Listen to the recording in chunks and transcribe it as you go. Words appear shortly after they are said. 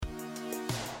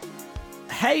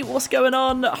Hey, what's going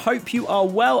on? Hope you are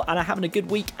well and are having a good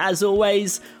week as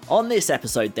always. On this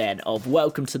episode then of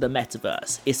Welcome to the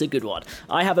Metaverse, it's a good one.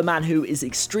 I have a man who is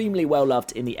extremely well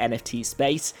loved in the NFT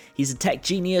space. He's a tech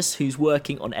genius who's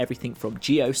working on everything from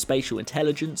geospatial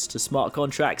intelligence to smart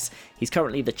contracts. He's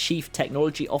currently the Chief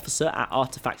Technology Officer at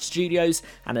Artifact Studios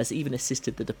and has even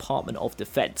assisted the Department of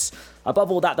Defense. Above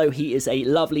all that though, he is a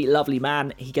lovely, lovely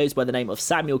man. He goes by the name of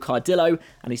Samuel Cardillo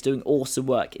and he's doing awesome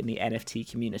work in the NFT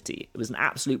community. It was an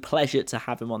absolute pleasure to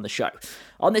have him on the show.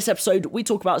 On this episode, we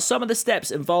talk about some of the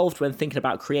steps involved when thinking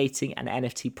about creating an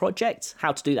NFT project,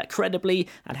 how to do that credibly,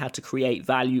 and how to create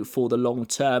value for the long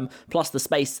term, plus the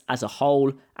space as a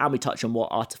whole, and we touch on what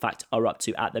Artifact are up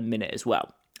to at the minute as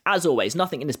well. As always,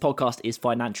 nothing in this podcast is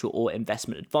financial or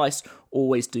investment advice.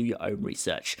 Always do your own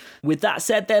research. With that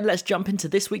said, then, let's jump into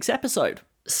this week's episode.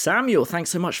 Samuel, thanks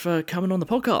so much for coming on the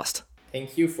podcast.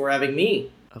 Thank you for having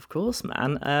me. Of course,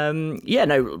 man.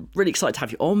 Really excited to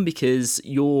have you on because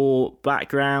your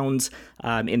background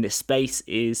in this space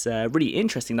is really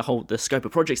interesting. The scope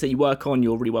of projects that you work on,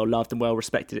 you're really well loved and well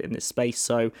respected in this space.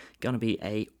 So, going to be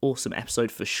a awesome episode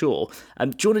for sure.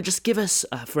 Do you want to just give us,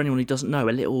 for anyone who doesn't know,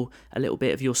 a little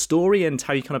bit of your story and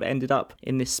how you kind of ended up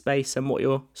in this space and what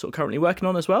you're sort of currently working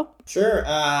on as well? Sure.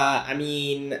 I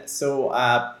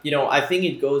think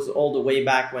it goes all the way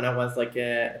back when I was like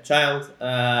a child.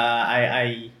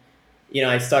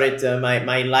 I started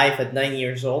my life at 9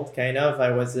 years old, kind of.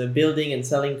 I was building and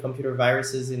selling computer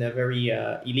viruses in a very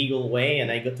illegal way, and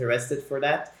I got arrested for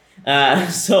that.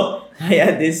 So I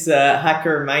had this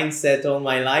hacker mindset all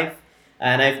my life,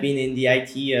 and I've been in the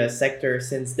IT sector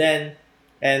since then.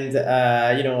 And,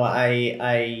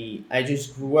 I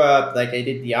just grew up, like I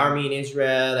did the army in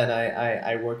Israel, and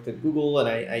I worked at Google, and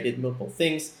I did multiple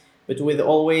things. But with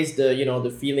always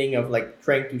the feeling of like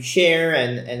trying to share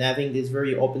and having this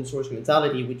very open source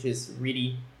mentality, which is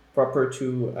really proper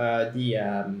to the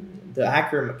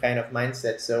hacker kind of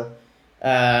mindset. So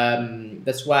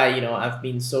that's why I've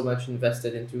been so much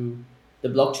invested into the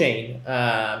blockchain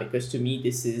because to me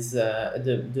this is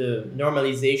the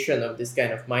normalization of this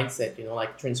kind of mindset.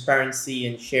 Like transparency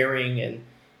and sharing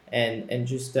and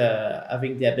just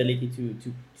having the ability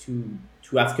to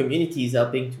have communities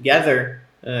helping together.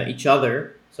 Each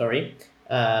other. And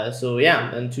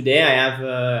today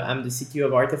I'm the CTO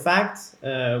of Artifact,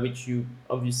 which you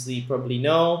obviously probably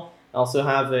know. I also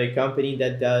have a company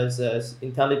that does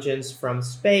intelligence from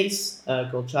space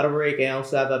called Shadowbreak. I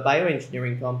also have a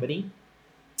bioengineering company,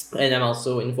 and I'm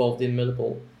also involved in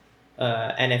multiple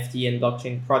NFT and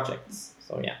blockchain projects.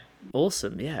 So yeah.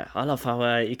 Awesome, yeah. I love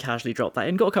how you casually drop that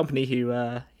in. Got a company who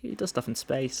does stuff in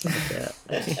space.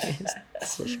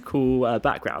 It's such a cool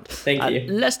background. Thank you.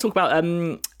 Let's talk about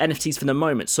NFTs for the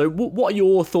moment. So what are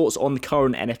your thoughts on the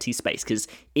current NFT space? Because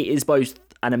it is both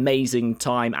an amazing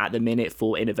time at the minute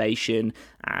for innovation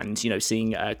and,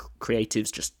 seeing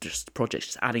creatives, just projects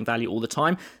just adding value all the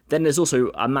time. Then there's also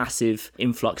a massive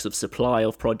influx of supply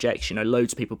of projects,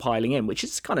 loads of people piling in, which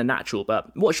is kind of natural.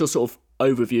 But what's your sort of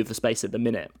overview of the space at the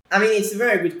minute? I mean, it's a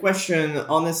very good question.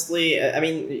 Honestly, I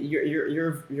mean,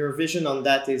 your vision on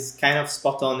that is kind of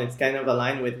spot on. It's kind of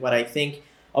aligned with what I think.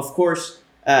 Of course,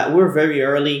 we're very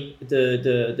early.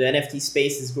 The NFT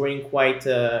space is growing quite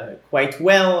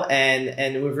well,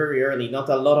 and we're very early. Not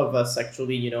a lot of us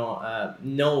actually,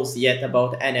 knows yet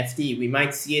about NFT. We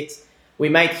might see it. We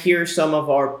might hear some of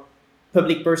our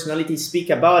public personalities speak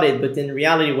about it, but in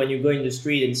reality, when you go in the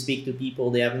street and speak to people,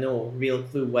 they have no real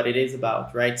clue what it is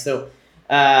about, right? So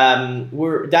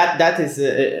that is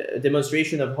a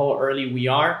demonstration of how early we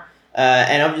are.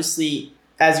 And obviously,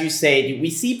 as you say, we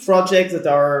see projects that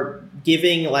are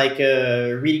giving like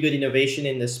a really good innovation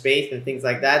in the space and things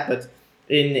like that. But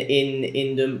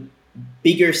in the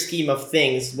bigger scheme of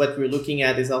things, what we're looking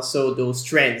at is also those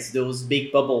trends, those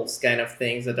big bubbles kind of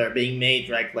things that are being made,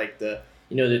 right? Like the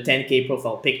 10K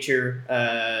profile picture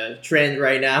trend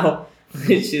right now,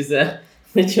 which is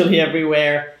literally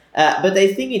everywhere. But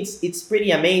I think it's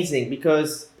pretty amazing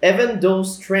because even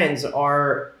those trends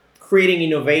are creating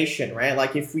innovation, right?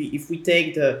 Like if we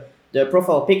take the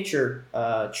profile picture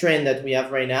trend that we have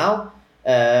right now,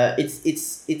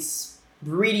 it's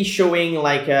really showing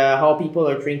like how people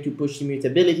are trying to push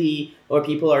immutability, or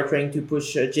people are trying to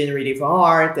push generative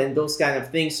art and those kind of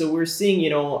things. So we're seeing,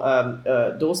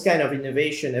 those kind of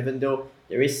innovation, even though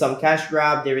there is some cash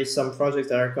grab, there is some projects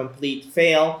that are complete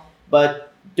fail.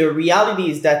 But the reality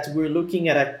is that we're looking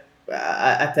at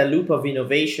a loop of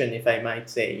innovation, if I might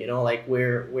say, like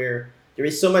where there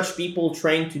is so much people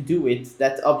trying to do it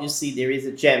that obviously there is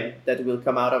a gem that will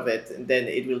come out of it, and then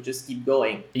it will just keep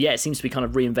going. Yeah, it seems to be kind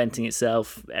of reinventing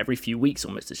itself every few weeks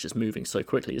almost. It's just moving so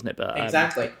quickly, isn't it? But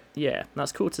exactly. Yeah,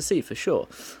 that's cool to see for sure.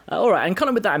 All right, and kind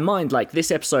of with that in mind, like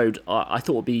this episode, I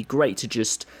thought would be great to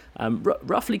just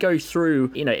roughly go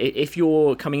through, if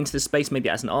you're coming into this space maybe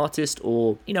as an artist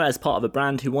or, as part of a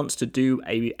brand who wants to do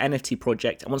a NFT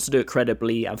project and wants to do it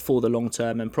credibly and for the long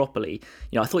term and properly,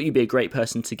 I thought you'd be a great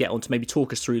person to get on to maybe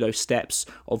talk us through those steps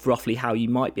of roughly how you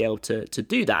might be able to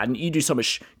do that. And you do so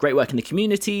much great work in the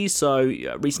community, so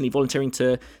recently volunteering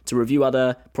to review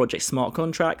other project smart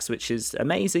contracts, which is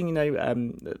amazing,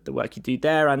 the work you do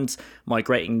there, and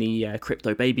migrating the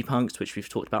crypto baby punks, which we've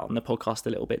talked about on the podcast a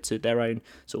little bit, to their own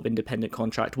sort of independent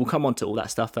contract. We'll come on to all that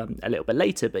stuff a little bit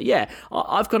later, but yeah,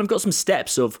 I've kind of got some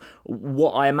steps of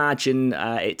what I imagine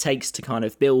it takes to kind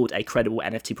of build a credible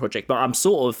NFT project, but I'm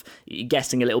sort of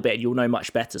guessing a little bit, and you'll know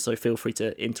much better, so feel free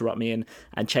to interrupt me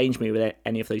and change me with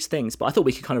any of those things. But I thought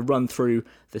we could kind of run through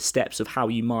the steps of how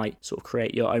you might sort of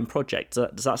create your own project.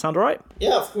 Does that sound all right?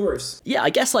 Yeah, of course. Yeah, I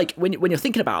guess like when you're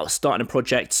thinking about starting a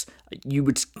project, you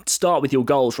would start with your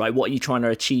goals, right? What are you trying to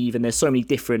achieve? And there's so many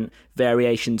different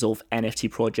variations of NFT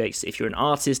projects. If you're an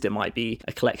artist, it might be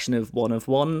a collection of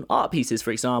one art pieces,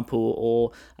 for example,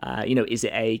 or, is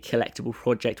it a collectible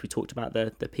project? We talked about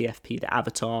the PFP, the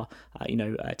avatar,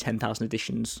 10,000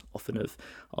 editions often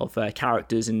of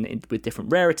characters with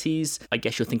different rarities. I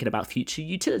guess you're thinking about future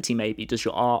utility maybe. Does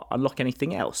your art unlock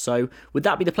anything else? So would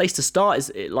that be the place to start? Is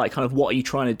it like kind of what are you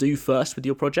trying to do first with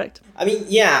your project? I mean,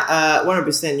 yeah,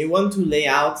 100%. You want to lay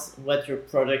out what your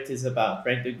project is about,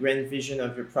 right? The grand vision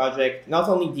of your project, not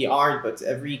only the art, but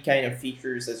every kind of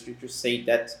features, as you just said,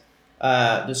 that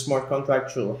the smart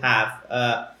contract will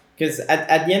have. Because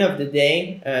at the end of the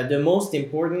day, the most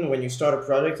important when you start a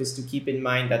project is to keep in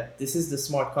mind that this is the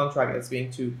smart contract that's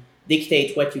going to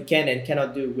dictate what you can and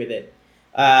cannot do with it.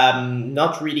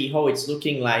 Not really how it's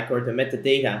looking like or the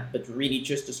metadata, but really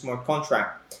just a smart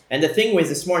contract. And the thing with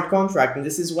the smart contract, and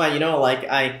this is why,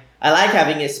 I like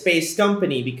having a space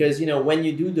company, because, when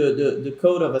you do the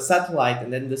code of a satellite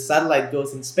and then the satellite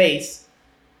goes in space,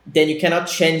 then you cannot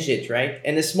change it, right?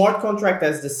 And the smart contract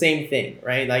does the same thing,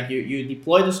 right? Like you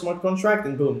deploy the smart contract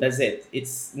and boom, that's it.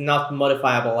 It's not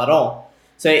modifiable at all.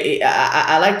 So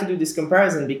I like to do this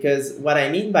comparison, because what I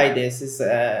mean by this is,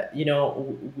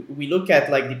 we look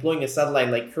at like deploying a satellite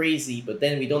like crazy, but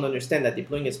then we don't understand that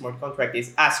deploying a smart contract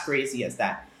is as crazy as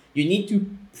that. You need to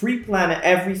pre-plan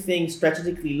everything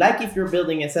strategically, like if you're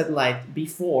building a satellite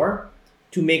before,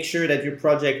 to make sure that your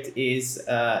project is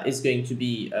going to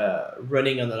be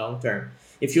running on the long term.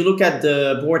 If you look at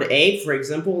the Bored Ape, for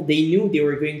example, they knew they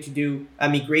were going to do a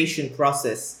migration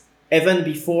process even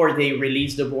before they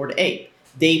released the Bored Ape.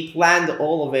 They planned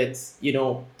all of it,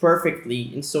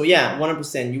 perfectly. And so, yeah,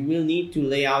 100%, you will need to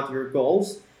lay out your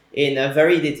goals in a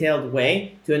very detailed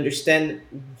way to understand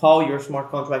how your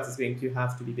smart contract is going to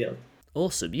have to be built.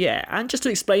 Awesome, yeah. And just to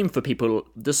explain for people,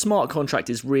 the smart contract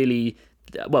is really,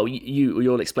 well,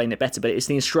 you'll explain it better, but it's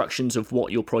the instructions of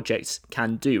what your project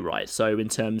can do, right? So in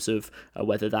terms of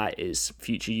whether that is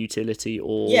future utility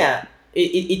or... Yeah.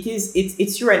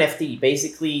 It's your NFT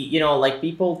basically.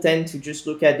 People tend to just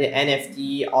look at the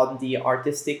NFT on the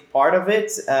artistic part of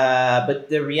it, but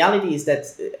the reality is that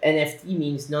NFT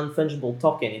means non-fungible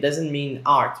token. It doesn't mean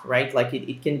art, right? Like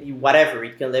it can be whatever.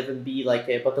 It can even be like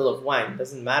a bottle of wine. It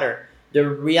doesn't matter. The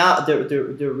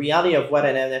reality of what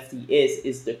an NFT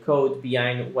is the code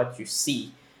behind what you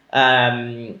see.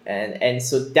 And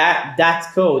so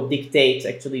that code dictates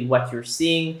actually what you're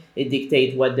seeing. It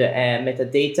dictates what the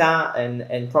metadata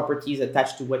and properties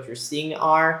attached to what you're seeing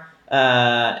are,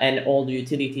 and all the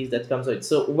utilities that comes with it.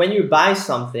 So when you buy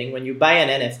something, when you buy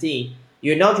an NFT,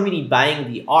 you're not really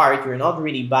buying the art, you're not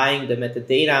really buying the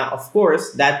metadata. Of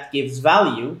course, that gives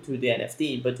value to the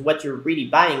NFT, but what you're really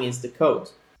buying is the code.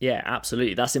 Yeah,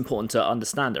 absolutely. That's important to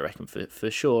understand, I reckon,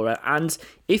 for sure. And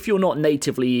if you're not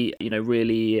natively,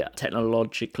 really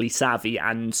technologically savvy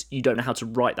and you don't know how to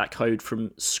write that code from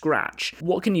scratch,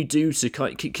 what can you do to,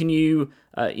 can you,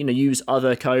 use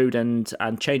other code and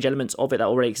change elements of it that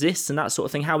already exists and that sort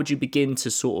of thing? How would you begin to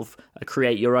sort of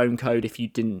create your own code if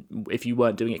you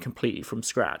weren't doing it completely from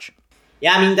scratch?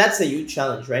 Yeah, I mean, that's a huge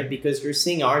challenge, right? Because you're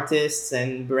seeing artists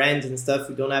and brands and stuff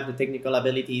who don't have the technical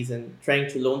abilities and trying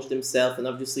to launch themselves and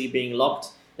obviously being locked.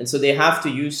 And so they have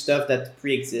to use stuff that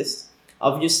pre-exists.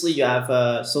 Obviously, you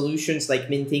have solutions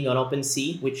like minting on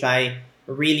OpenSea, which I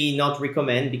really not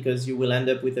recommend because you will end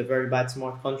up with a very bad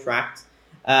smart contract.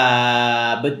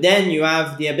 But then you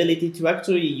have the ability to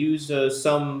actually use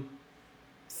some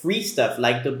free stuff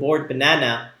like the Bored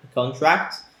Banana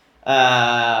contract.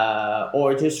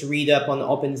 Or just read up on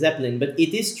OpenZeppelin. But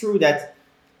it is true that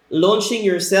launching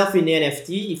yourself in the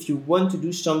NFT, if you want to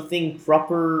do something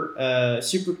proper,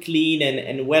 super clean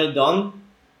and well done,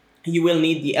 you will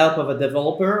need the help of a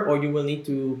developer, or you will need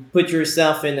to put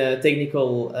yourself in a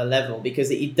technical level,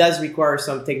 because it does require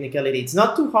some technicality. It's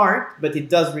not too hard, but it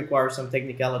does require some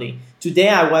technicality. Today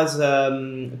I was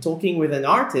talking with an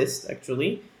artist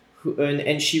actually,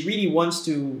 and she really wants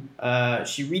to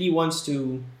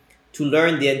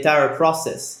learn the entire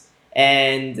process,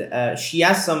 and she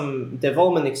has some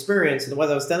development experience. And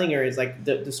what I was telling her is like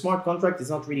the smart contract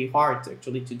is not really hard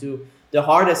actually to do. The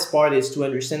hardest part is to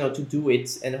understand how to do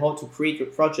it and how to create your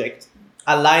project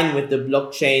aligned with the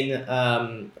blockchain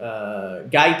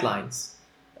guidelines.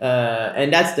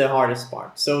 And that's the hardest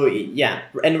part. So yeah,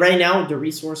 and right now the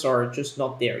resources are just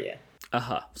not there yet.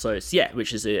 So it's,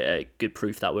 which is a good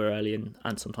proof that we're early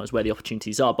and sometimes where the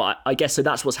opportunities are. But I guess so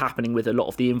that's what's happening with a lot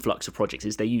of the influx of projects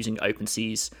is they're using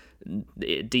OpenSea's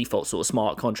default sort of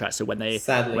smart contract. So when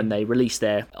they release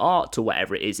their art or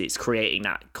whatever it is, it's creating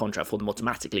that contract for them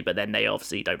automatically. But then they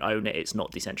obviously don't own it. It's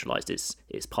not decentralized. It's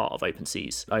part of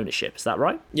OpenSea's ownership. Is that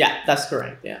right? Yeah, that's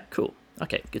correct. Yeah. Cool.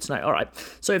 Okay, good to know. All right.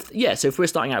 So if we're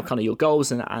starting out kind of your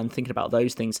goals and thinking about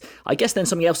those things, I guess then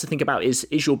something else to think about is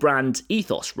your brand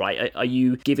ethos, right? Are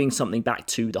you giving something back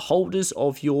to the holders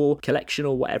of your collection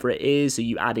or whatever it is? Are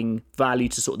you adding value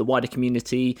to sort of the wider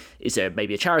community? Is there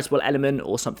maybe a charitable element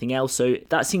or something else? So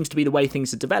that seems to be the way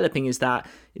things are developing, is that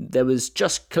there was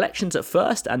just collections at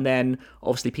first, and then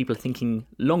obviously people are thinking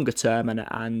longer term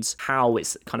and how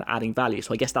it's kind of adding value.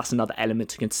 So I guess that's another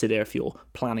element to consider if you're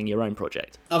planning your own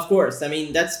project. Of course. I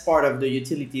mean, that's part of the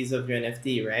utilities of your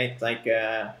NFT, right? Like,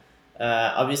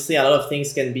 obviously a lot of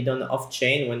things can be done off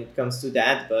chain when it comes to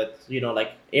that, but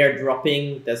like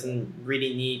airdropping doesn't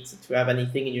really need to have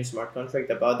anything in your smart contract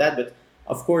about that. But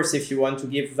of course, if you want to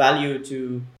give value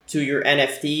to your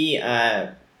NFT,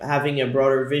 having a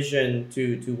broader vision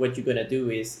to what you're gonna do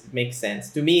makes sense.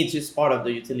 To me, it's just part of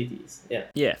the utilities.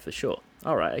 Yeah, for sure.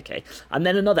 All right, okay. And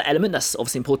then another element that's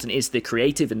obviously important is the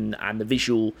creative and the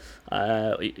visual,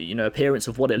 appearance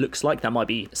of what it looks like. That might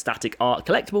be static art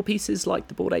collectible pieces like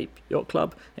the Bored Ape Yacht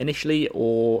Club initially,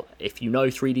 or if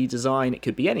 3D design, it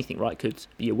could be anything, right? It could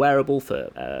be a wearable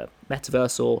for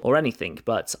metaverse or anything.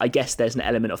 But I guess there's an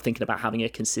element of thinking about having a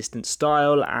consistent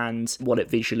style and what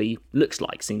it visually looks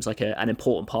like. Seems like an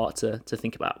important part to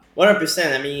think about.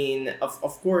 100%. I mean,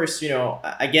 of course,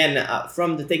 again,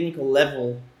 from the technical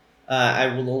level, I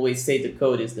will always say the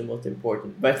code is the most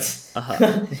important, but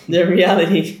the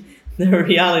reality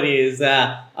is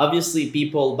obviously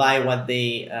people buy what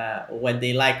they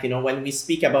like. When we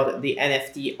speak about the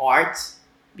NFT art,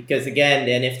 because again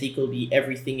the NFT could be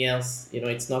everything else.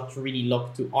 It's not really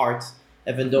locked to art,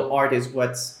 even though art is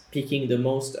what's picking the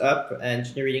most up and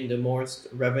generating the most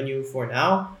revenue for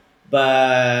now.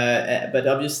 But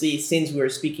obviously, since we're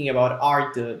speaking about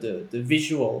art, the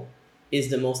visual is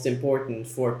the most important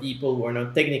for people who are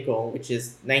not technical, which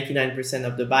is 99%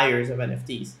 of the buyers of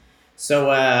NFTs.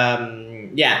 So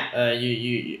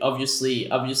you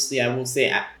obviously I will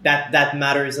say that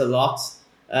matters a lot.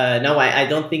 No, I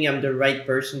don't think I'm the right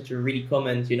person to really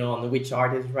comment, on which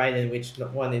art is right and which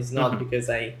one is not, because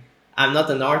I'm not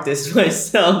an artist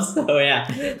myself. So yeah.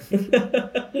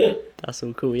 That's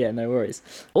all cool. Yeah, no worries.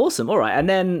 Awesome. All right. And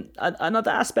then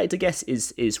another aspect, I guess,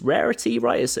 is rarity,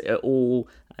 right?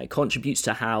 It contributes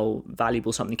to how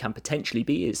valuable something can potentially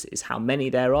be is how many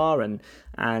there are, and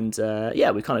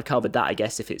we kind of covered that, I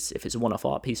guess, if it's a one-off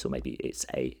art piece or maybe it's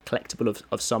a collectible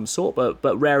of some sort,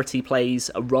 but rarity plays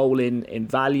a role in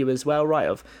value as well, right?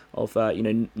 Of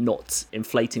not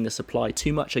inflating the supply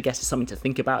too much, I guess, is something to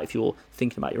think about if you're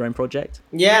thinking about your own project.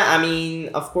 Yeah, I mean,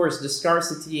 of course, the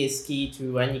scarcity is key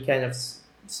to any kind of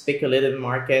speculative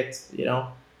market, and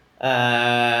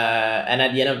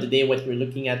at the end of the day, what we're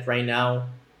looking at right now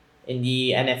in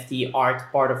the NFT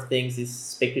art part of things is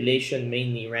speculation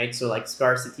mainly, right? So like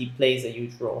scarcity plays a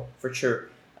huge role for sure.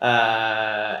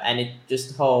 And it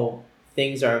just how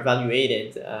things are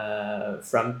evaluated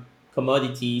from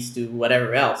commodities to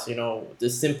whatever else, the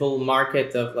simple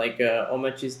market of like how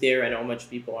much is there and how much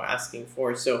people are asking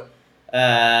for. So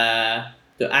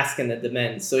the ask and the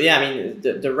demand. So yeah, I mean,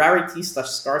 the rarity /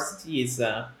 scarcity is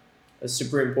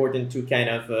super important to kind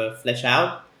of flesh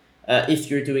out. If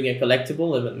you're doing a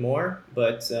collectible, a bit more,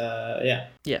 but yeah,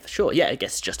 for sure. Yeah, I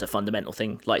guess it's just a fundamental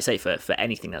thing, like say for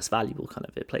anything that's valuable, kind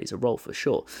of it plays a role for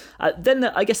sure. Then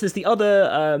I guess there's the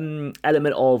other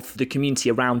element of the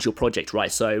community around your project,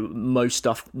 right? So most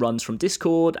stuff runs from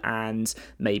Discord, and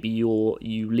maybe you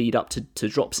lead up to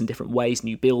drops in different ways, and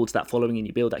you build that following and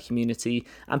you build that community,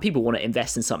 and people want to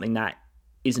invest in something that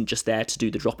isn't just there to do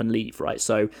the drop and leave, right?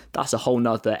 So that's a whole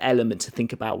nother element to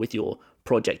think about with your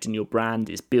project and your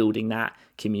brand, is building that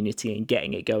community and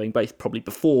getting it going, both probably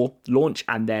before launch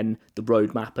and then the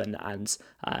roadmap, and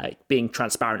being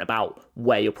transparent about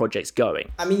where your project's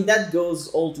going. I mean, that goes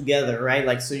all together, right?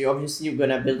 Like, so you're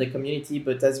gonna build a community,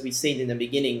 but as we said in the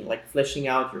beginning, like fleshing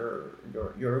out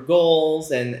your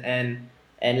goals and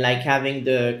like having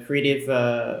the creative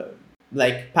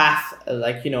like path,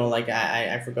 like, you know, like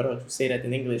I forgot how to say that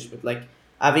in English, but like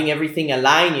having everything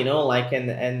aligned, you know, like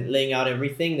and laying out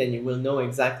everything, then you will know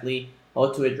exactly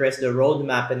how to address the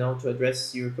roadmap and how to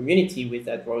address your community with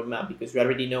that roadmap, because you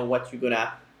already know what you're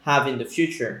gonna have in the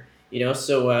future, you know.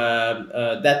 So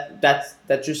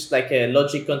that's just like a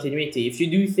logic continuity. If you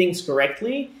do things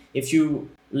correctly, if you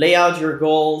lay out your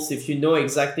goals, if you know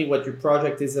exactly what your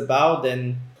project is about,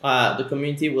 then the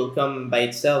community will come by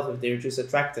itself if they're just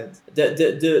attracted.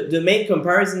 The main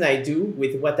comparison I do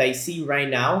with what I see right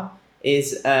now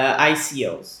is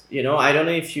ICOs. You know, I don't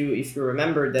know if you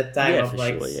remember that time of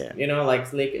like, you know,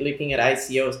 like looking at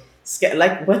ICOs.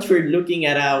 Like what we're looking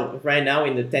at out right now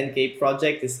in the 10K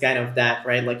project is kind of that,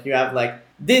 right? Like you have like,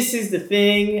 this is the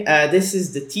thing, this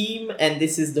is the team, and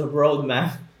this is the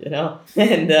roadmap, you know?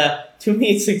 And to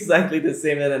me, it's exactly the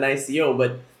same as an ICO,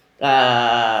 but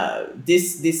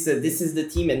this is the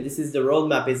team and this is the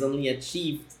roadmap is only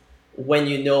achieved when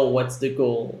you know what's the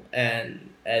goal and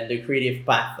the creative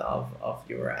path of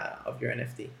your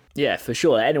NFT. Yeah, for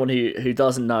sure. Anyone who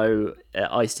doesn't know,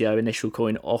 ICO, initial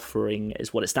coin offering,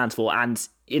 is what it stands for. And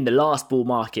in the last bull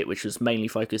market, which was mainly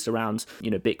focused around,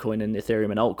 you know, Bitcoin and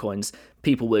Ethereum and altcoins,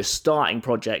 people were starting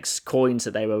projects, coins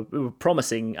that they were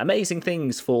promising amazing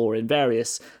things for in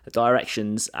various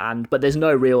directions, but there's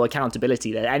no real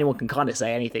accountability there. Anyone can kind of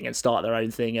say anything and start their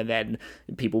own thing, and then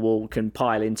people can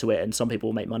pile into it, and some people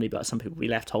will make money, but some people will be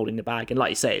left holding the bag. And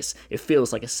like you say, it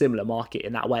feels like a similar market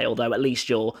in that way, although at least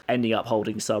you're ending up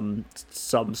holding some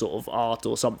sort of art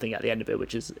or something at the end of it,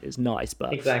 which is nice.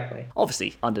 But exactly,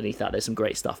 obviously underneath that there's some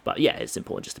great stuff, but yeah, it's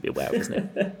important just to be aware of,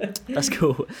 isn't it? That's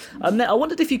cool. I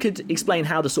wondered if you could explain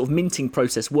how the sort of minting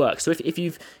process works. So if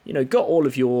you've, you know, got all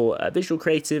of your visual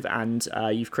creative and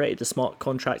you've created the smart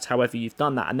contract, however you've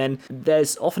done that, and then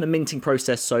there's often a minting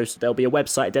process. So there'll be a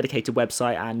dedicated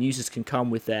website, and users can come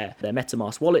with their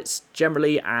MetaMask wallets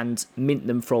generally and mint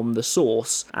them from the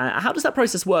source. How does that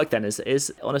process work then?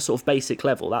 Is on a sort of basic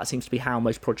level? That seems to be how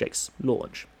most projects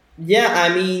launch. Yeah,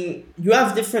 I mean, you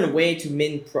have different way to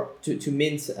mint to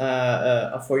mint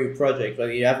for your project.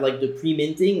 Like you have like the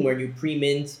pre-minting, where you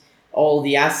pre-mint all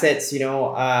the assets. You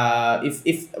know,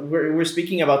 if we're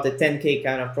speaking about the 10K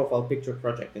kind of profile picture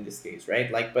project in this case, right?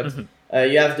 Like, but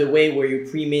you have the way where you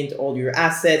pre-mint all your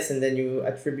assets and then you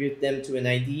attribute them to an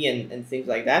ID and things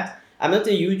like that. I'm not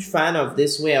a huge fan of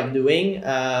this way of doing,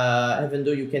 even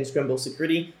though you can scramble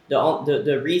security.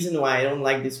 The reason why I don't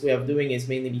like this way of doing is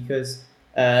mainly because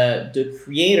the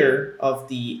creator of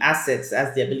the assets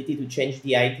has the ability to change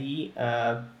the ID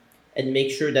and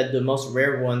make sure that the most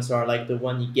rare ones are like the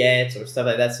one he gets or stuff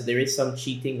like that. So there is some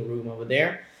cheating room over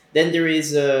there. Then there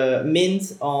is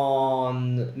mint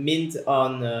on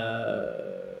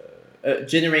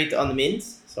generate on mint.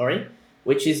 Sorry.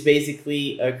 Which is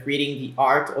basically creating the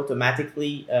art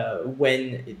automatically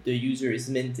when the user is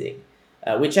minting,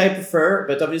 which I prefer,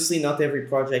 but obviously not every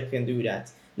project can do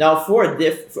that. Now, for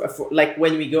like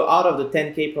when we go out of the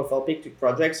 10K profile picture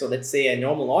project, so let's say a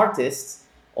normal artist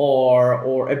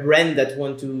or a brand that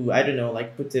want to, I don't know,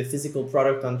 like put a physical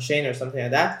product on chain or something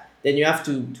like that, then you have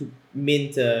to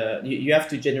mint, you have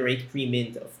to generate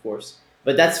pre-mint, of course.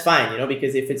 But that's fine, you know,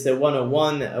 because if it's a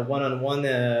one-on-one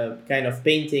kind of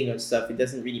painting or stuff, it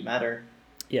doesn't really matter.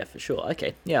 Yeah, for sure.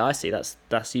 Okay. Yeah, I see.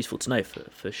 That's useful to know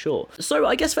for sure. So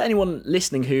I guess for anyone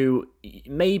listening who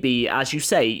maybe, as you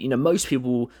say, you know, most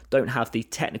people don't have the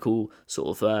technical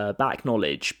sort of back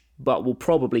knowledge, but will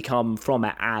probably come from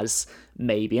it as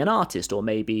maybe an artist or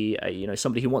maybe you know,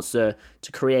 somebody who wants to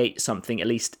create something at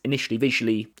least initially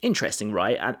visually interesting,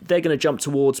 right? And they're going to jump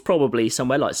towards probably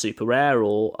somewhere like Super Rare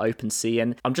or OpenSea.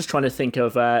 And I'm just trying to think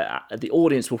of the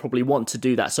audience will probably want to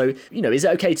do that. So, you know, is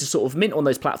it okay to sort of mint on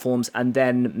those platforms and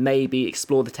then maybe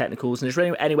explore the technicals? And is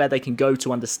there anywhere they can go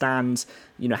to understand,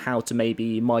 you know, how to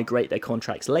maybe migrate their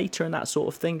contracts later and that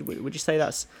sort of thing? Would you say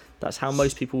that's how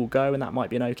most people will go, and that might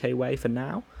be an okay way for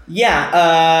now?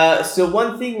 Yeah. So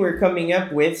one thing we're coming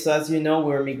up with, so as you know,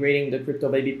 we're migrating the Crypto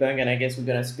Baby Punk, and I guess we're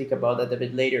gonna speak about that a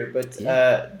bit later. But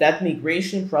that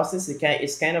migration process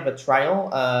is kind of a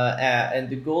trial, and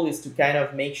the goal is to kind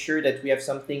of make sure that we have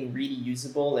something really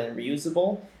usable and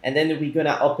reusable, and then we're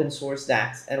gonna open source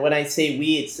that. And when I say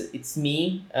we, it's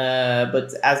me,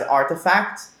 but as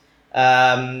Artifact.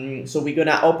 So we're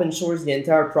gonna open source the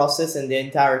entire process and the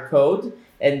entire code,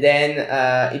 and then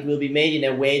it will be made in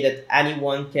a way that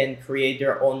anyone can create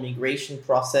their own migration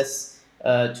process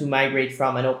to migrate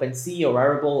from an OpenSea or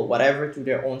Rarible or whatever to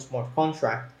their own smart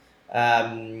contract.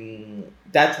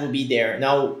 That will be there.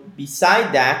 Now,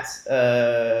 beside that,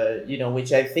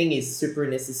 which I think is super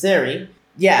necessary.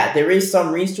 Yeah, there is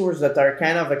some resources that are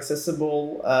kind of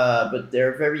accessible, but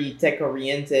they're very tech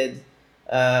oriented.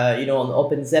 On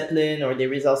Open Zeppelin, or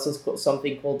there is also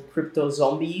something called Crypto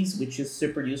Zombies, which is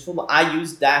super useful. I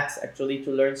used that actually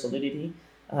to learn Solidity,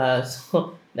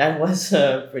 so that was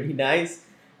pretty nice.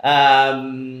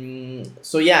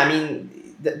 So yeah, I mean,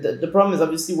 the problem is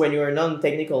obviously when you're a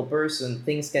non-technical person,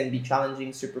 things can be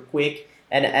challenging super quick.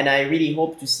 And I really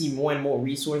hope to see more and more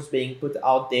resource being put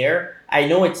out there. I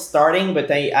know it's starting, but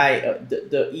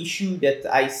the issue that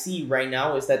I see right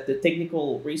now is that the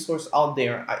technical resource out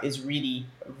there is really,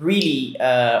 really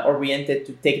oriented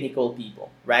to technical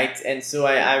people, right? And so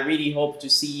I really hope to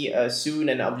see soon,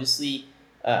 and obviously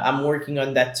I'm working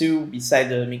on that too, beside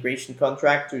the migration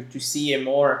contract, to see a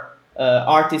more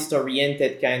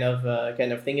artist-oriented kind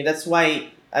of thing. And that's why,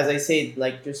 as I said,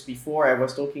 like just before, I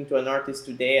was talking to an artist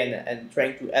today and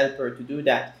trying to help her to do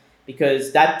that,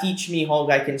 because that teach me how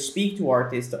I can speak to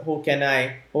artists, how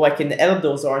I can help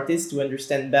those artists to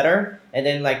understand better, and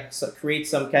then create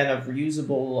some kind of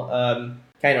reusable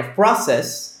kind of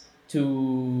process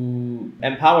to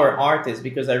empower artists,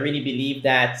 because I really believe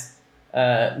that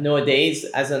nowadays,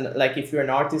 if you're an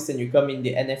artist and you come in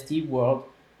the NFT world,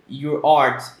 your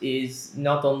art is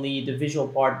not only the visual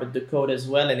part but the code as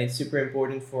well, and it's super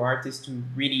important for artists to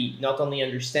really not only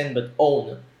understand but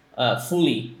own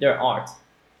fully their art.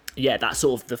 Yeah, that's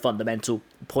sort of the fundamental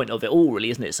point of it all,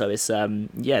 really, isn't it? So it's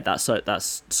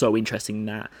that's so interesting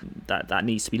that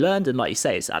needs to be learned, and like you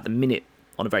say, it's at the minute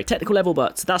on a very technical level,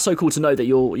 but that's so cool to know that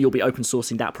you'll be open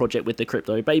sourcing that project with the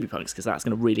Crypto Baby Punks, because that's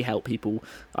going to really help people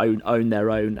own their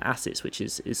own assets, which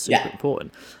is super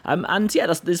important. And yeah,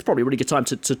 this is probably a really good time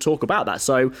to talk about that.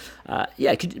 So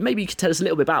maybe you could tell us a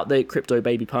little bit about the Crypto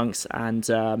Baby Punks and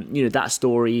that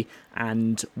story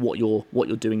and what you're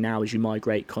doing now as you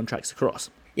migrate contracts across.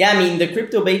 Yeah, I mean, the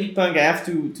Crypto Baby Punk, I have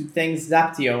to thank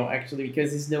Zaptio, actually,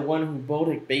 because he's the one who bought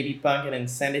a Baby Punk and then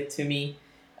sent it to me.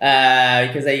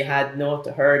 Because I had not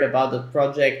heard about the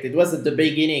project. It was at the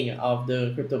beginning of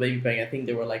the Crypto Baby Punk. I think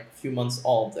they were like a few months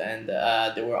old, and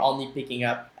they were only picking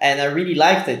up. And I really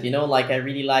liked it, I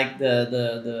really liked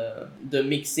the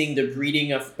mixing, the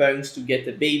breeding of punks to get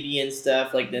the baby and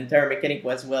stuff. Like the entire mechanic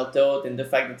was well thought, and the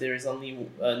fact that there is only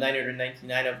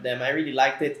 999 of them, I really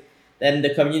liked it. Then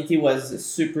the community was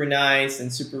super nice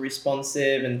and super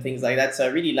responsive and things like that. So I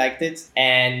really liked it.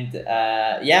 And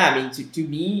to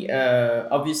me,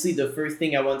 obviously the first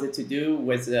thing I wanted to do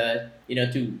was, to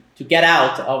get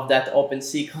out of that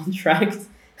OpenSea contract,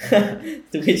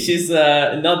 which is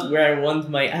not where I want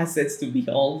my assets to be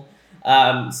held.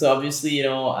 So obviously,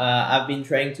 I've been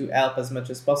trying to help as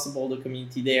much as possible the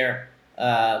community there.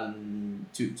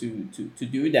 To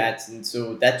do that, and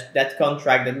so that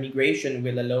contract, that migration,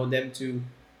 will allow them to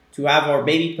have our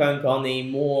Baby Punk on a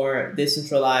more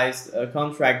decentralized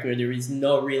contract where there is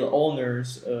no real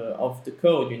owners of the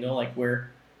code, where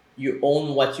you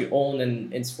own what you own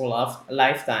and it's for a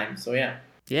lifetime. So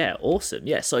yeah, awesome.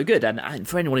 Yeah, so good. And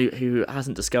for anyone who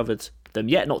hasn't discovered them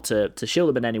yet, not to shield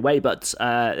them in any way, but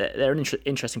they're an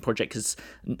interesting project because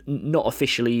not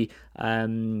officially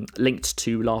linked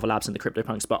to Lava Labs and the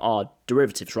CryptoPunks, but are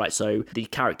derivatives, right? So the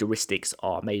characteristics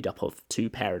are made up of two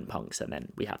parent punks, and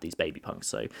then we have these baby punks.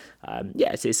 So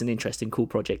it's an interesting, cool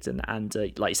project, and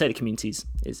like you say, the community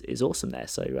is awesome there.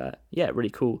 So really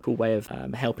cool way of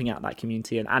helping out that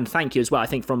community, and thank you as well. I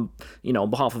think from on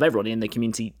behalf of everyone in the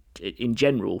community in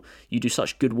general, you do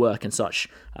such good work and such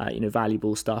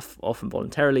valuable stuff, often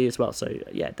voluntarily as well. So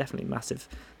definitely massive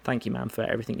thank you, man, for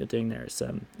everything you're doing there. It's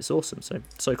awesome.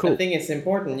 So cool. I think it's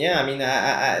important. Yeah, I mean,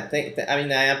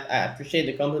 I appreciate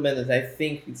the compliment. That I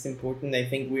think it's important. I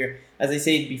think we're, as I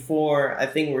said before, I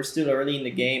think we're still early in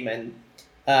the game, and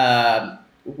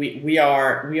we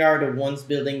are the ones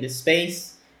building the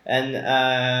space. And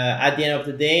at the end of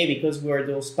the day, because we're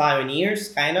those pioneers,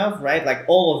 kind of, right? Like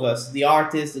all of us, the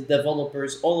artists, the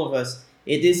developers, all of us,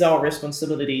 it is our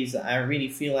responsibilities. I really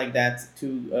feel like that,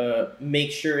 to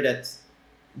make sure that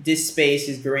this space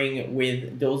is growing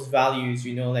with those values,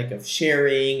 of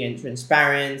sharing and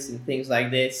transparency and things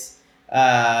like this.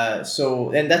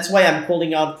 And that's why I'm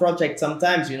calling out projects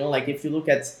sometimes, if you look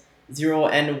at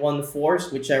 0N1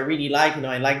 Force, which I really like,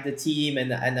 I like the team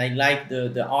and I like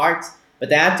the art.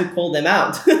 But I had to call them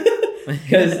out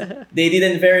because they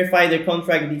didn't verify the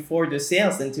contract before the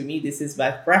sales. And to me, this is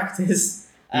bad practice.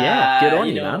 Yeah, good on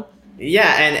You you, know, man.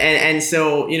 yeah, and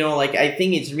so, you know, like I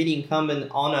think it's really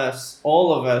incumbent on us,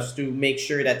 all of us, to make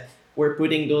sure that we're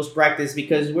putting those practice,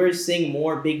 because we're seeing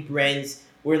more big brands.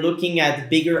 We're looking at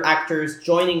bigger actors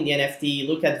joining the NFT.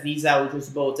 Look at Visa, who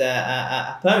just bought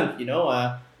a Punk, you know,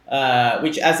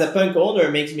 which as a Punk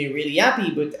owner makes me really happy.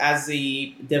 But as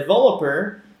a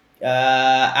developer,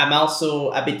 I'm also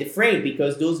a bit afraid,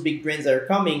 because those big brands are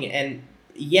coming, and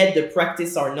yet the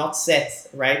practice are not set,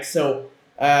 right? So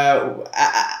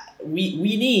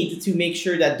we need to make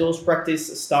sure that those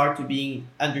practices start to being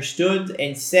understood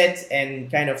and set,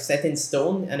 and kind of set in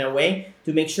stone in a way,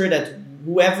 to make sure that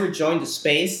whoever joined the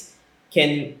space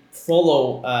can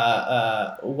follow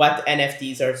what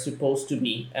NFTs are supposed to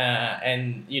be,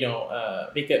 and you know,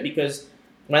 because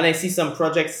when I see some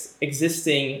projects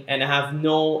existing and have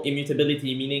no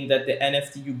immutability, meaning that the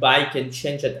NFT you buy can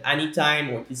change at any time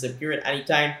or disappear at any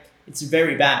time, it's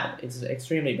very bad. It's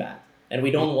extremely bad. And we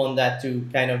don't want that to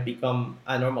kind of become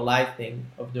a normalized thing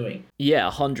of doing. Yeah,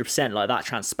 100%. Like that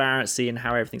transparency and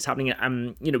how everything's happening.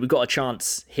 You know, we've got a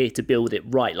chance here to build it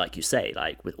right, like you say,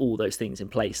 like with all those things in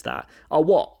place that are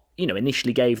what, you know,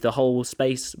 initially gave the whole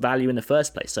space value in the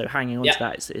first place. So hanging on to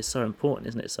that is so important,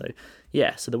 isn't it? So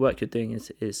yeah, so the work you're doing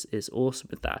is awesome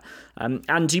with that.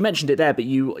 And you mentioned it there, but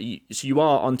you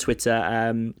are on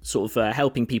Twitter, sort of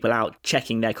helping people out,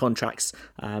 checking their contracts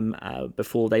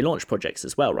before they launch projects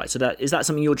as well, right? So is that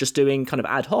something you're just doing kind of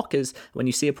ad hoc, as when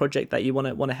you see a project that you want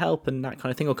to help and that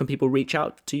kind of thing, or can people reach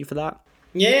out to you for that?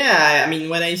 Yeah, I mean,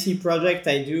 when I see project,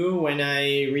 I do. When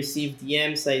I receive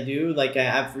DMs, I do. Like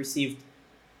I've received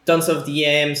tons of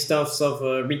DMs, tons of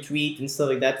retweet and stuff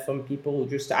like that from people who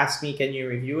just ask me, can you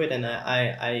review it? And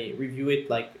I review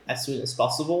it like as soon as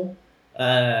possible.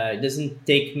 It doesn't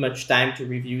take much time to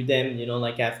review them. You know,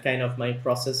 like I have kind of my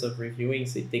process of reviewing,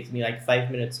 so it takes me like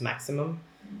 5 minutes maximum.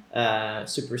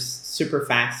 Super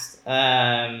fast.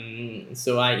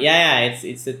 So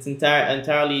it's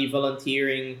entirely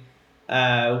volunteering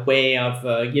way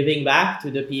of giving back to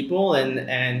the people,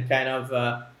 and kind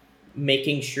of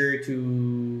making sure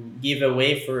to give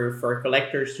away for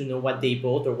collectors to know what they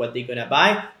bought or what they're gonna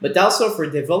buy, but also for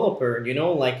developer, you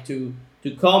know, like to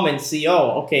come and see,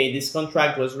 oh, okay, this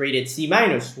contract was rated C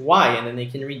minus, why? And then they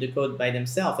can read the code by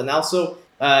themselves. And also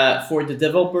for the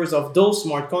developers of those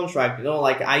smart contracts, you know,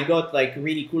 like I got like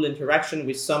really cool interaction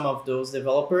with some of those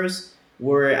developers,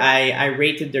 where I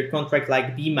rated their contract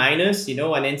like B minus, you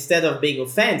know, and instead of being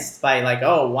offended by like,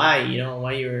 oh, why, you know,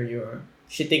 why you're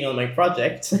shitting on my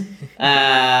project,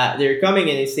 they're coming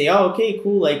and they say, oh, okay,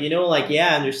 cool, like, you know, like,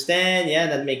 yeah, I understand, yeah,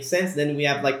 that makes sense. Then we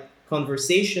have like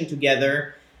conversation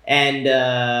together, and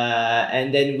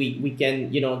then we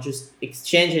can, you know, just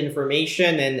exchange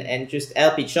information, and just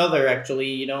help each other,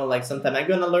 actually, you know, like sometimes I'm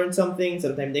gonna learn something,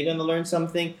 sometimes they're gonna learn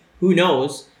something, who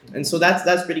knows. And so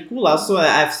that's pretty cool. Also,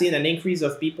 I've seen an increase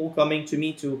of people coming to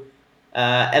me to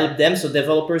help them. So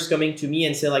developers coming to me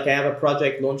and say, like, I have a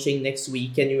project launching next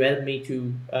week, can you help me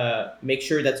to make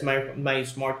sure that my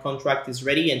smart contract is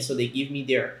ready? And so they give me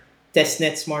their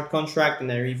testnet smart contract,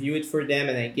 and I review it for them,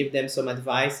 and I give them some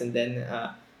advice, and then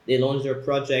they launch their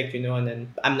project, you know, and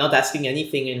then I'm not asking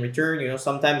anything in return. You know,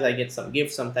 sometimes I get some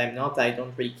gifts, sometimes not. I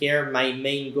don't really care. My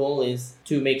main goal is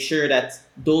to make sure that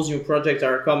those new projects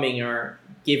are coming are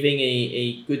giving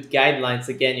a good guidelines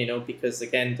again, you know, because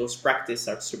again, those practice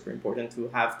are super important to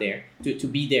have there, to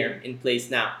be there in place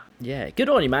now. Yeah, good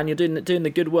on you, man. You're doing the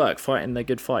good work, fighting the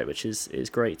good fight, which is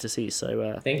great to see.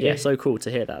 So Thank you. So cool to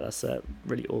hear that. That's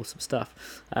really awesome stuff.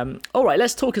 All right,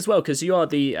 let's talk as well, because you are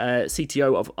the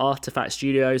CTO of Artifact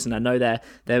Studios, and I know there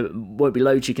won't be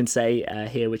loads you can say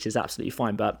here, which is absolutely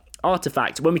fine. But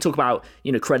Artifact, when we talk about,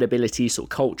 you know, credibility, sort of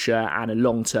culture, and a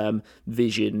long-term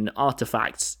vision,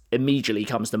 Artifact immediately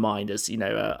comes to mind as, you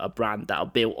know, a brand that are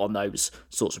built on those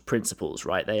sorts of principles,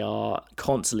 right? They are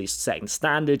constantly setting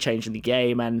standard, changing the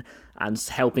game, and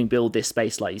helping build this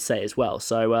space, like you say, as well.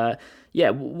 So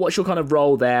what's your kind of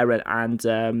role there, and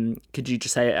could you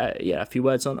just say a few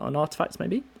words on Artifacts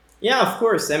maybe? Yeah, of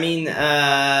course. I mean,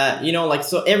 you know, like,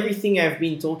 so everything I've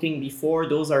been talking before,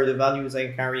 those are the values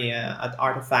I carry at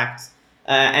Artifact.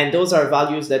 And those are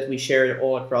values that we share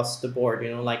all across the board, you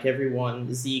know, like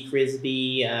everyone, Z,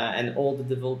 Crispy, and all the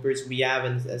developers we have,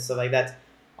 and stuff like that,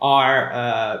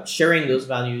 are sharing those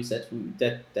values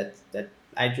that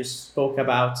I just spoke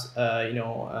about, you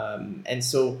know, and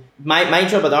so my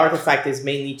job at Artifact is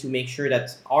mainly to make sure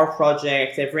that our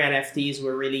project, every NFTs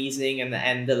we're releasing,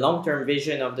 and the long-term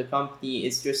vision of the company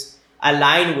is just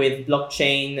aligned with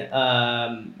blockchain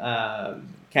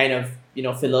kind of, you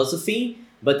know, philosophy,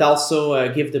 but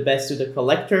also give the best to the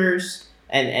collectors,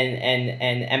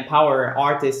 and empower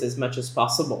artists as much as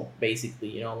possible.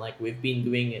 Basically, like we've been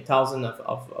doing 1,000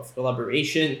 of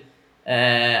collaboration.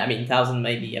 I mean, 1,000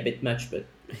 might be a bit much, but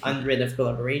 100 of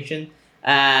collaboration.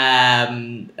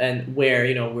 And where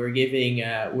we're giving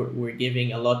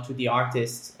a lot to the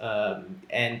artists,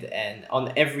 and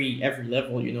on every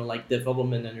level, like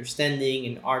development understanding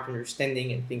and art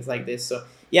understanding and things like this. So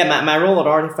yeah, my role at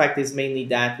Artifact is mainly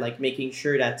that, like making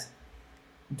sure that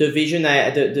the vision,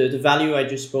 the value I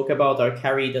just spoke about are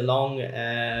carried along,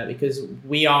 because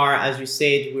we are, as you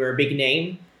said, we're a big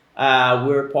name.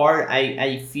 We're part.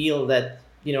 I feel that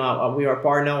we are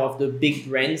part now of the big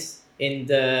brands in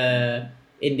the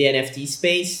NFT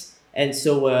space, and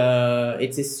so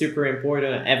it is super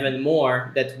important, even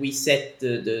more, that we set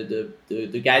the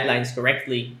guidelines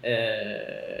correctly,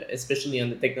 especially on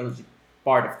the technology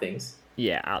part of things.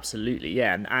 Yeah, absolutely.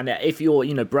 Yeah, and if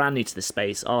you're brand new to the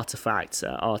space, Artifact,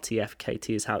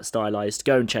 RTFKT is how it's stylized.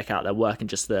 Go and check out their work and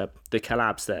just the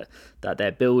collabs that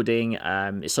they're building.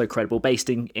 It's so credible,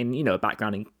 based in a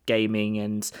background in gaming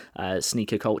and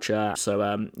sneaker culture.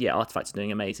 So yeah, Artifact is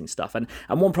doing amazing stuff. And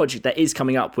one project that is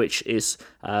coming up, which is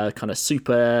kind of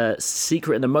super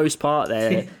secret in the most part,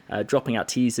 they're dropping out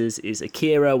teasers, is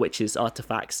Akira, which is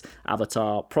Artifact's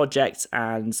avatar project.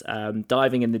 And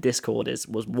diving in the Discord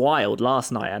was wild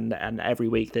last night, and every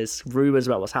week there's rumors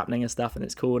about what's happening and stuff, and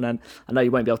it's cool. And I know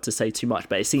you won't be able to say too much,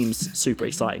 but it seems super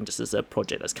exciting just as a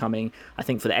project that's coming, I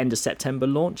think, for the end of September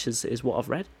launch is what I've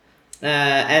read.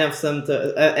 End of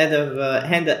September.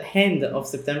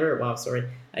 Wow, sorry,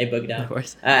 I bugged out. No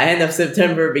worries. End of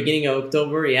September, beginning of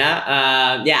October. Yeah.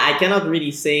 I cannot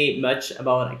really say much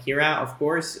about Akira, of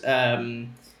course.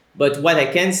 But what I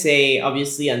can say,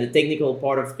 obviously, on the technical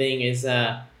part of thing is,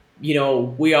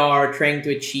 we are trying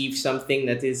to achieve something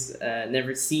that is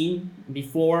never seen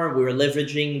before. We're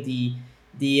leveraging the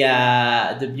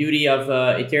beauty of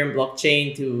Ethereum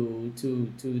blockchain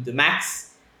to the max.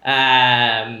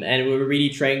 And we're really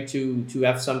trying to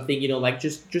have something, like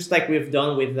just like we've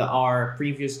done with our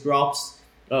previous drops,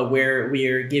 where we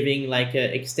are giving like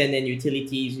extended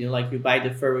utilities. Like you buy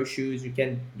the Furrow shoes, you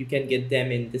can get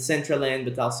them in the Decentraland,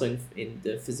 but also in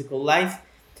the physical life.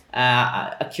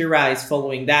 Akira is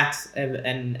following that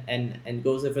and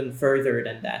goes even further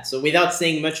than that. So without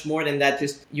saying much more than that,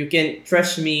 just you can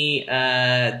trust me,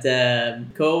 the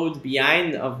code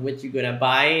behind of what you're gonna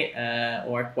buy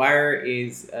or acquire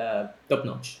is top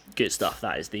notch. Good stuff.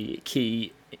 That is the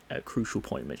key crucial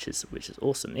point, which is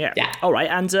awesome. Yeah. Yeah. All right,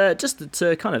 and just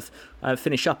to kind of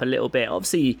finish up a little bit,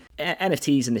 obviously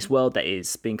NFTs in this world that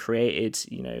is being created,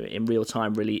 in real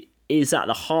time, really is at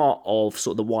the heart of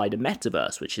sort of the wider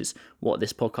metaverse, which is what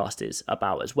this podcast is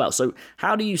about as well. So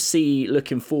how do you see,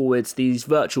 looking forwards, these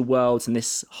virtual worlds and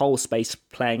this whole space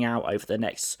playing out over the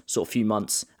next sort of few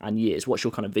months and years? What's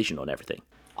your kind of vision on everything?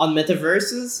 On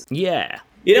metaverses? Yeah.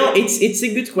 It's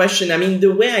a good question. I mean,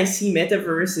 the way I see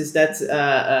metaverse is that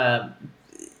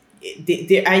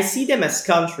I see them as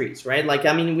countries, right? Like,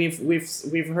 I mean,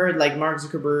 we've heard like Mark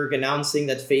Zuckerberg announcing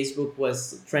that Facebook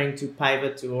was trying to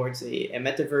pivot towards a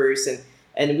metaverse,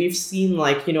 and we've seen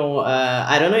like, I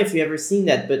don't know if you've ever seen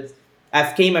that, but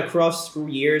I've came across through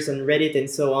years on Reddit and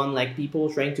so on, like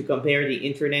people trying to compare the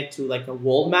internet to like a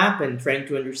world map and trying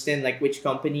to understand like which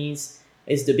companies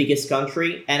is the biggest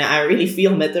country. And I really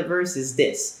feel metaverse is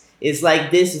this. It's like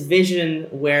this vision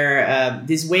where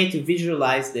this way to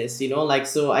visualize this, like,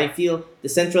 so I feel the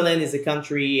Decentraland is a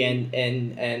country, and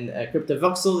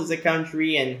CryptoVoxel is a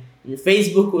country, and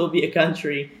Facebook will be a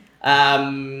country.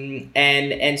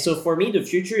 And so for me, the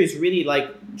future is really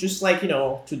like, just like,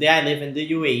 today I live in the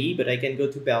UAE, but I can go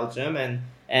to Belgium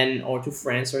and or to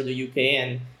France or the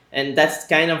UK, and that's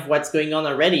kind of what's going on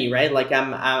already, right? Like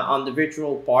I'm on the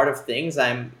virtual part of things.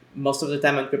 I'm most of the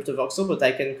time on CryptoVoxel, but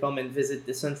I can come and visit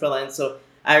the Decentraland. So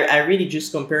I really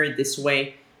just compare it this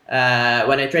way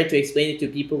when I try to explain it to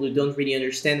people who don't really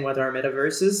understand what are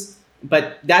metaverses.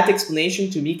 But that explanation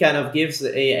to me kind of gives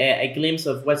a glimpse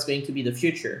of what's going to be the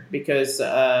future, because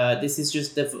this is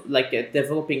just like a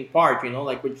developing part,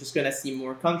 like we're just going to see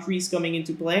more countries coming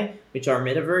into play, which are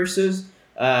metaverses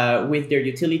with their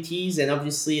utilities, and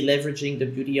obviously leveraging the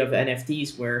beauty of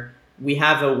NFTs, where we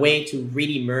have a way to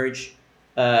really merge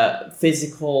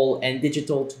physical and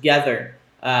digital together.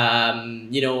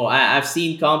 I've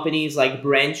seen companies like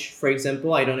Branch, for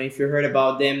example. I don't know if you heard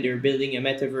about them. They're building a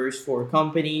metaverse for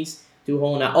companies to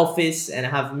own an office and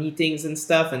have meetings and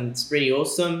stuff, and it's pretty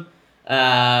awesome.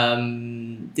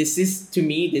 This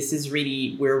is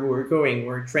really where we're going.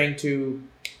 We're trying to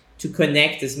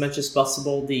connect as much as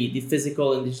possible the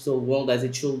physical and digital world as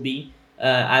it should be,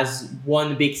 as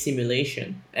one big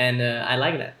simulation, and I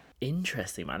like that.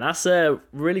 Interesting, man. That's a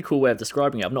really cool way of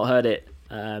describing it. I've not heard it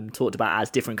talked about as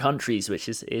different countries, which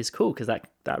is cool because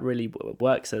that really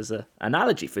works as an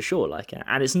analogy for sure. Like,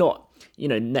 and it's not, you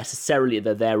know, necessarily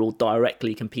that they're all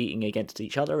directly competing against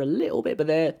each other a little bit, but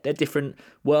they're different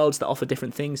worlds that offer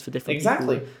different things for different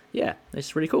people. Yeah,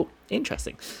 it's really cool.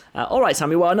 Interesting. All right,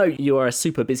 Samuel. Well, I know you are a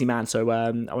super busy man, so I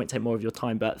won't take more of your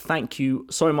time, but thank you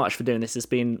so much for doing this. It's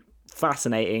been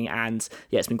fascinating, and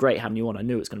yeah, it's been great having you on. I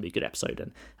knew it was going to be a good episode,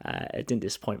 and it didn't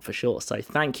disappoint for sure. So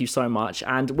thank you so much.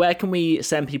 And where can we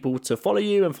send people to follow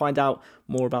you and find out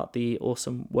more about the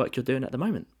awesome work you're doing at the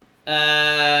moment?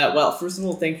 Well, first of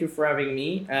all, thank you for having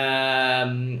me.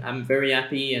 I'm very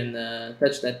happy and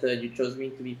touched that you chose me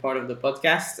to be part of the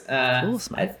podcast. Of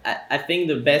course, man. I think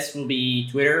the best will be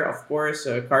Twitter, of course.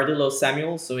 Cardillo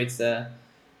Samuel, so it's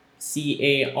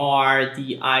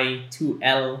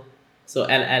CARDI2L. So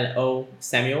LLO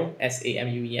Samuel,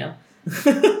 SAMUEL.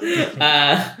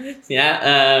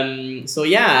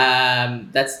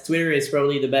 That's Twitter is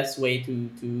probably the best way to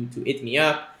hit me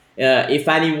up. If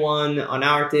anyone, an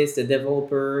artist, a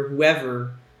developer,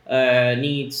 whoever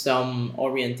needs some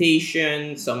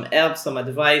orientation, some help, some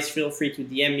advice, feel free to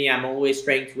DM me. I'm always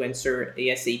trying to answer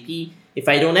ASAP. If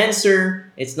I don't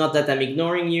answer, it's not that I'm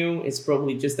ignoring you. It's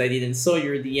probably just I didn't saw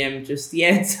your DM just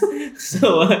yet.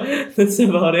 So that's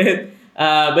about it.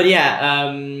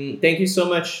 Thank you so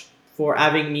much for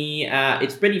having me.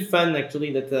 It's pretty fun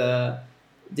actually that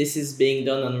this is being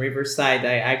done on Riverside.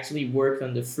 I actually worked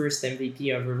on the first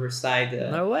MVP of Riverside.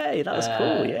 No way, that was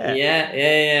cool.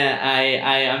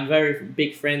 I'm very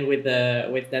big friend with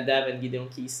Nadav and Gideon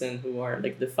Keeson, who are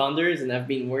like the founders, and I've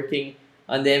been working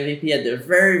on the MVP at the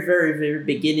very, very, very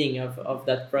beginning of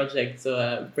that project.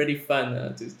 So pretty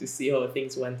fun to see how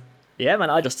things went. Yeah, man,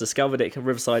 I just discovered it.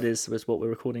 Riverside was what we're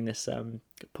recording this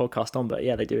podcast on, but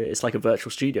yeah, they do it. It's like a virtual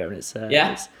studio, and it's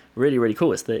really, really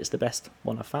cool. It's the best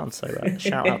one I've found, so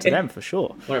shout out to them for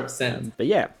sure. 100%. But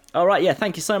yeah, all right, yeah,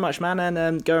 thank you so much, man,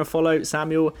 and go and follow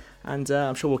Samuel, and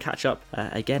I'm sure we'll catch up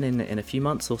again in a few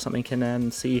months or something,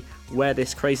 and see where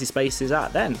this crazy space is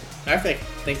at then. Perfect.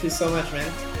 Thank you so much,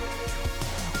 man.